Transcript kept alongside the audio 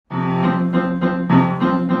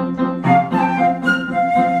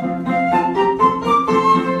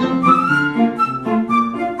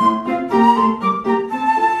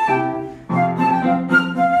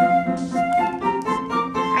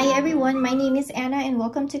is Anna and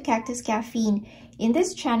welcome to Cactus Caffeine. In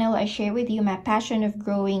this channel, I share with you my passion of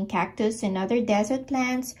growing cactus and other desert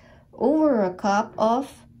plants over a cup of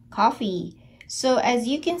coffee. So as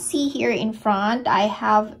you can see here in front, I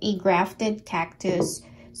have a grafted cactus.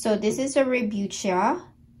 So this is a Rebutia.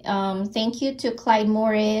 Thank you to Clyde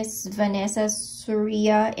Morris, Vanessa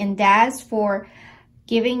Surya, and Daz for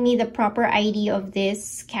giving me the proper ID of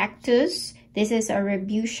this cactus. This is a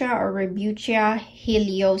Rebutia or Rebutia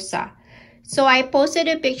heliosa. So I posted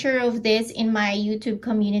a picture of this in my YouTube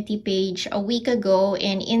community page a week ago,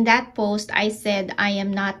 and in that post I said I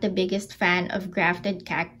am not the biggest fan of grafted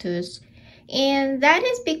cactus, and that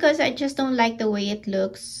is because I just don't like the way it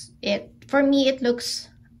looks. For me it looks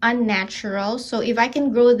unnatural. So if I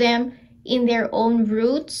can grow them in their own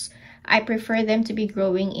roots, I prefer them to be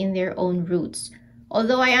growing in their own roots.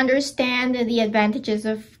 Although I understand the advantages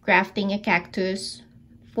of grafting a cactus.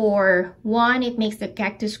 For one, it makes the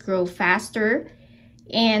cactus grow faster,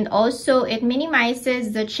 and also it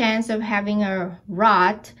minimizes the chance of having a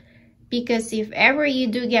rot, because if ever you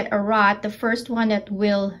do get a rot, the first one that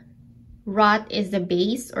will rot is the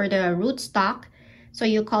base or the rootstock. So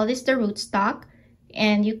you call this the rootstock,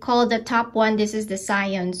 and you call the top one, this is the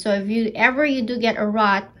scion. So if you do get a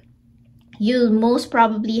rot, you'll most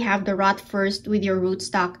probably have the rot first with your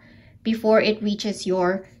rootstock before it reaches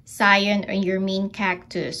your scion or your main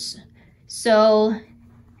cactus. So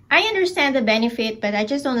I understand the benefit, but I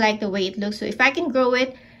just don't like the way it looks. So if I can grow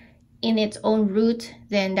it in its own root,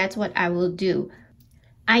 then that's what I will do.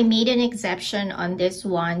 I made an exception on this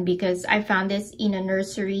one because I found this in a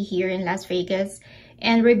nursery here in Las Vegas.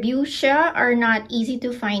 And Rebutia are not easy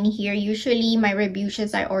to find here. Usually my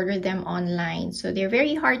Rebutias, I order them online. So they're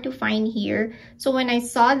very hard to find here. So when I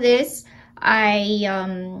saw this,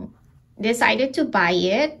 I decided to buy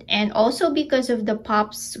it. And also because of the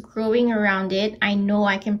pups growing around it, I know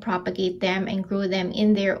I can propagate them and grow them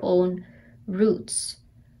in their own roots.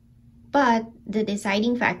 But the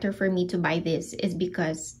deciding factor for me to buy this is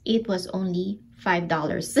because it was only $5.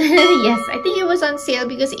 Yes, I think it was on sale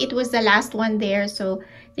because it was the last one there. So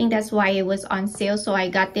I think that's why it was on sale. So I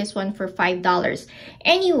got this one for $5.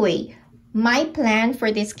 Anyway, my plan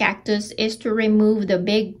for this cactus is to remove the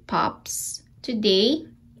big pups today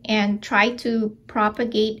and try to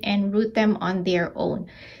propagate and root them on their own.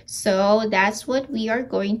 So that's what we are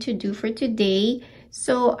going to do for today.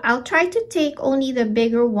 So I'll try to take only the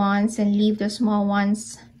bigger ones and leave the small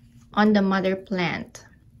ones on the mother plant.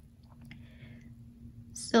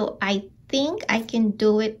 So I think I can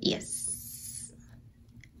do it. Yes.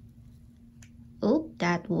 Oh,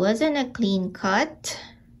 that wasn't a clean cut.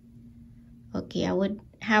 Okay, I would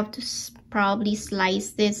have to probably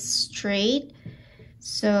slice this straight.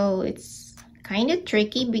 So it's kind of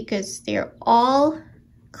tricky because they're all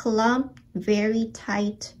clumped very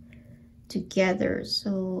tight together.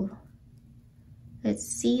 So let's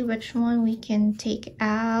see which one we can take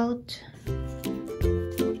out.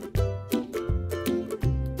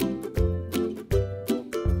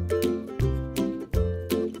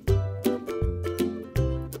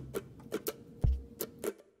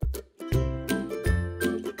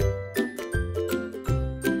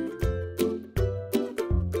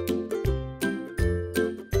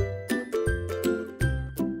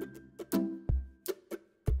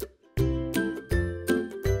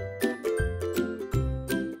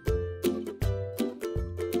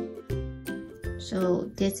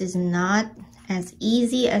 So this is not as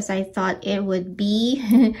easy as I thought it would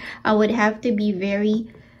be. I would have to be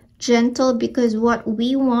very gentle because what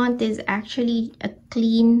we want is actually a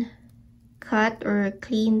clean cut or a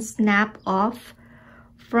clean snap off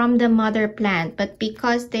from the mother plant. But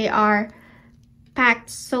because they are packed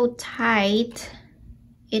so tight,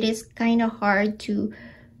 it is kind of hard to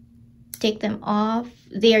take them off.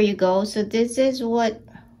 There you go. So this is what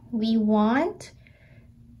we want.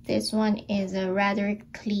 This one is a rather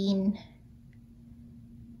clean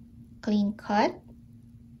cut.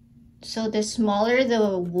 So the smaller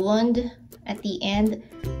the wound at the end,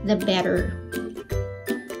 the better.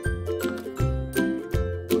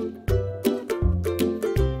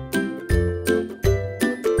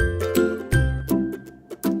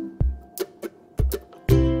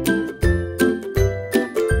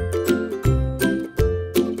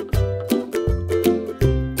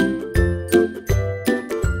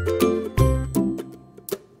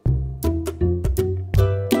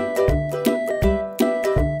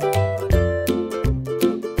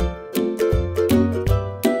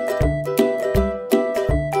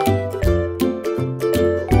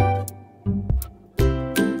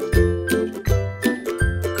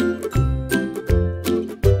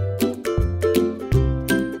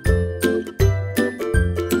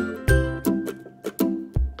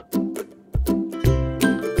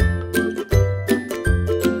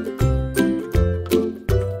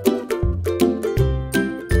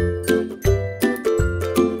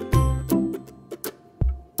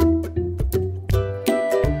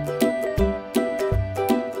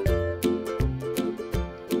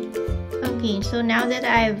 So now that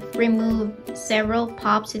I've removed several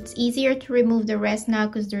pops, it's easier to remove the rest now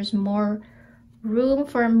because there's more room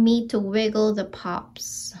for me to wiggle the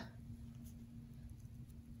pops.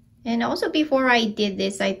 And also before I did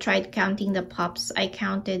this, I tried counting the pops. I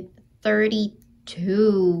counted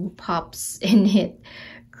 32 pops in it,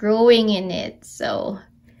 growing in it. So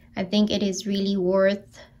I think it is really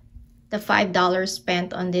worth the $5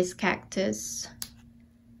 spent on this cactus.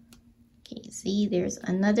 Okay, see, there's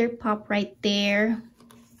another pop right there.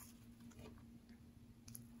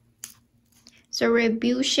 So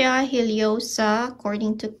Rebutia hiliosa,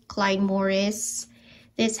 according to Clyde Morris,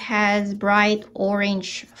 this has bright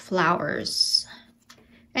orange flowers.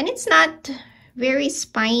 And it's not very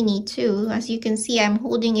spiny too. As you can see, I'm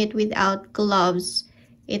holding it without gloves.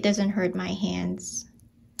 It doesn't hurt my hands.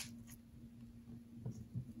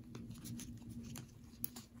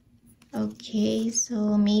 Okay,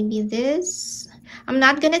 so maybe this. I'm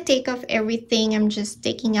not gonna take off everything. I'm just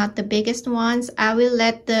taking out the biggest ones. I will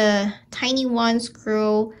let the tiny ones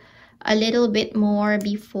grow a little bit more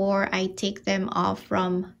before I take them off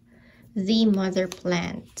from the mother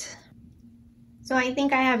plant. So I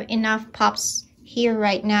think I have enough pops here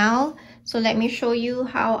right now. So let me show you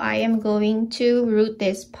how I am going to root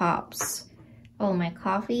these pops. Oh, my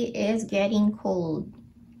coffee is getting cold.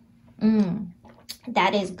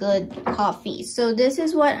 That is good coffee. So this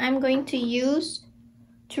is what I'm going to use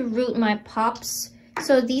to root my pops.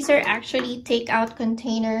 So these are actually takeout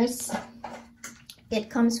containers. It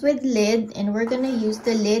comes with lid, and we're gonna use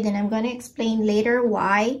the lid, and I'm gonna explain later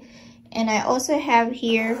why. And I also have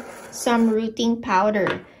here some rooting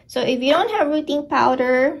powder. So if you don't have rooting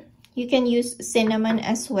powder, you can use cinnamon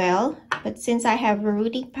as well. But since I have a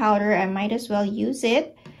rooting powder, I might as well use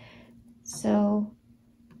it. So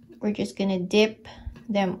we're just gonna dip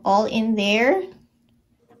them all in there.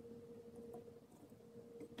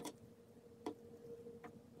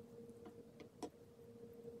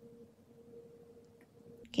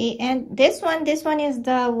 Okay, and this one is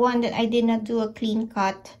the one that I did not do a clean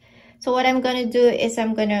cut. So what I'm gonna do is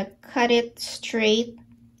I'm gonna cut it straight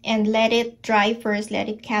and let it dry first, let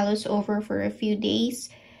it callus over for a few days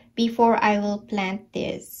before I will plant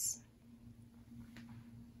this.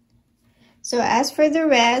 So as for the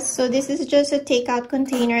rest, so this is just a takeout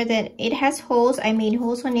container that it has holes. I made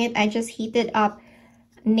holes on it. I just heated up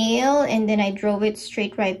nail and then I drove it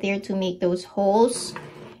straight right there to make those holes.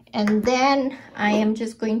 And then I am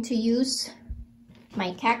just going to use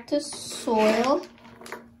my cactus soil.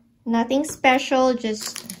 Nothing special,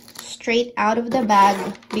 just straight out of the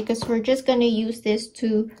bag, because we're just going to use this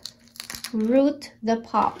to root the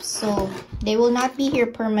pops. So they will not be here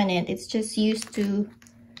permanent. It's just used to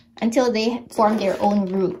until they form their own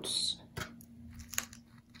roots.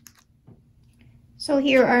 So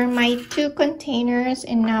here are my 2 containers,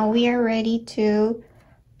 and now we are ready to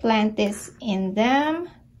plant this in them.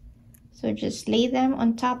 So just lay them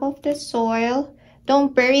on top of the soil.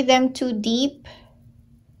 Don't bury them too deep.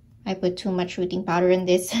 I put too much rooting powder in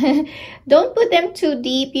this. Don't put them too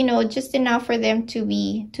deep, you know, just enough for them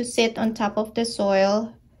to sit on top of the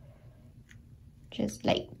soil. Just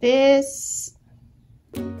like this.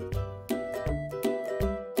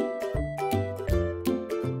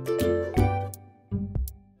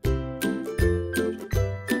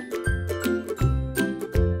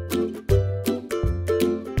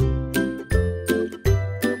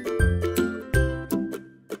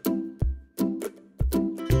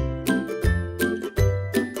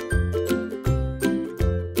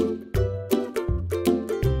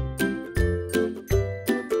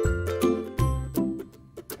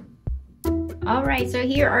 Alright, so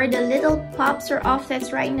here are the little pops or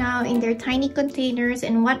offsets right now in their tiny containers,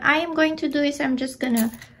 and what I am going to do is I'm just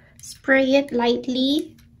gonna spray it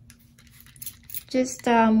lightly. Just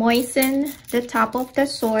moisten the top of the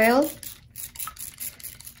soil.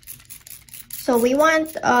 So we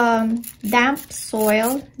want damp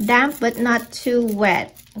soil, damp but not too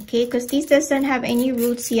wet, okay, because this doesn't have any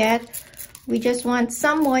roots yet. We just want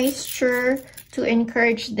some moisture to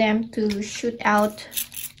encourage them to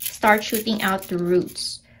start shooting out the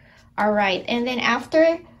roots. All right, and then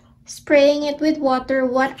after spraying it with water,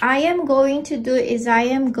 what I am going to do is I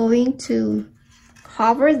am going to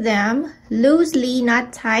cover them loosely,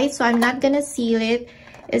 not tight. So I'm not gonna seal it.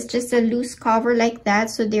 It's just a loose cover like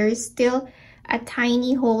that, so there is still a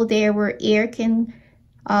tiny hole there where air can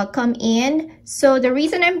come in. So the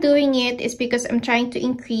reason I'm doing it is because I'm trying to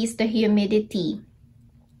increase the humidity.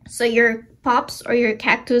 So your pops or your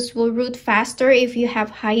cactus will root faster if you have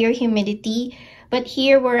higher humidity. But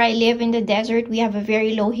here where I live in the desert, we have a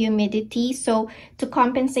very low humidity. So to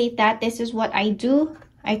compensate that, this is what I do.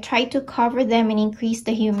 I try to cover them and increase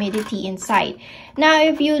the humidity inside. Now,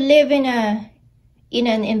 if you live in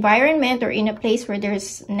an environment or in a place where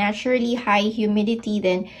there's naturally high humidity,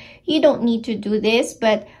 then you don't need to do this.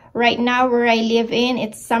 But right now where I live in,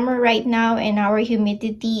 it's summer right now, and our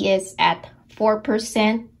humidity is at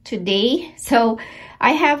 4% today. So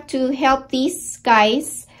I have to help these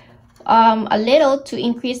guys a little to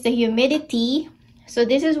increase the humidity. So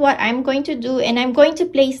this is what I'm going to do, and I'm going to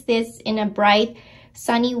place this in a bright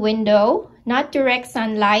sunny window, not direct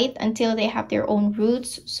sunlight, until they have their own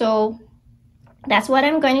roots. So that's what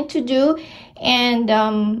I'm going to do, and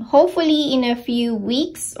hopefully in a few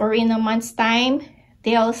weeks or in a month's time,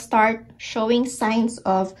 they'll start showing signs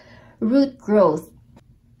of root growth.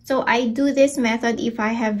 So I do this method if I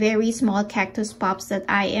have very small cactus pups that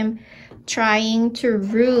I am trying to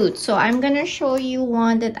root. So I'm gonna show you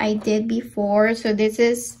one that I did before. So this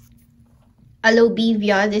is a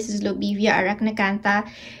lobevia. This is lobevia arachnicantha,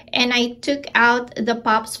 and I took out the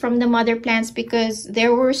pups from the mother plants because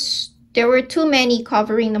there were too many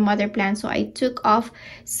covering the mother plant. So I took off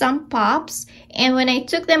some pups, and when I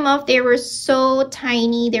took them off, they were so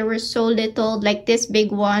tiny, they were so little. Like these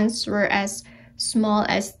big ones were as small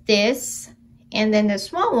as this, and then the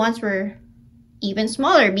small ones were even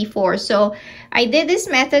smaller before. So I did this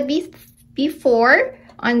method before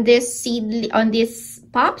on this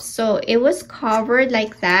pups, so it was covered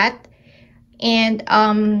like that, and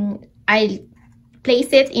I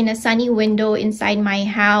placed it in a sunny window inside my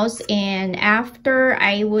house, and after,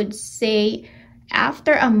 I would say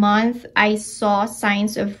after a month, I saw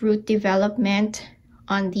signs of root development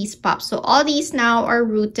on these pups. So all these now are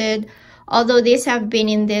rooted, although these have been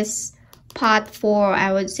in this pot for,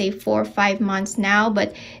 I would say, 4 or 5 months now,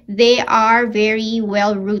 but they are very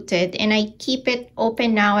well rooted, and I keep it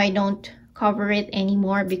open now. I don't cover it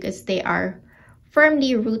anymore because they are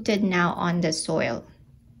firmly rooted now on the soil.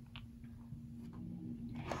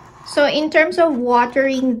 So in terms of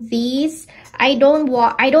watering these, I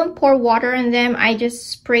don't pour water on them. I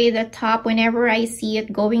just spray the top. Whenever I see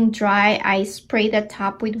it going dry, I spray the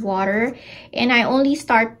top with water, and I only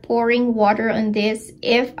start pouring water on this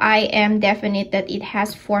if I am definite that it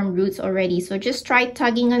has formed roots already. So just try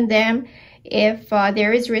tugging on them. If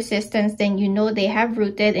there is resistance, then you know they have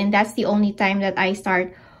rooted, and that's the only time that I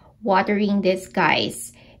start watering these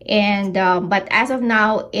guys. And but as of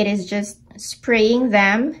now, it is just spraying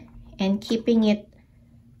them and keeping it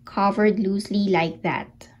covered loosely like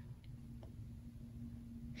that.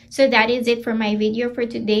 So that is it for my video for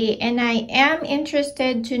today, and I am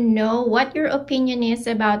interested to know what your opinion is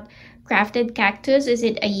about grafted cactus. Is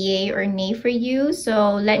it a yay or nay for you?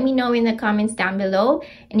 So let me know in the comments down below,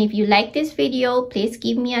 and if you like this video, please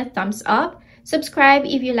give me a thumbs up. Subscribe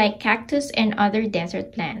if you like cactus and other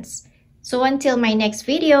desert plants. So until my next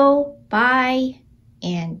video, bye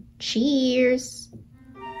and cheers!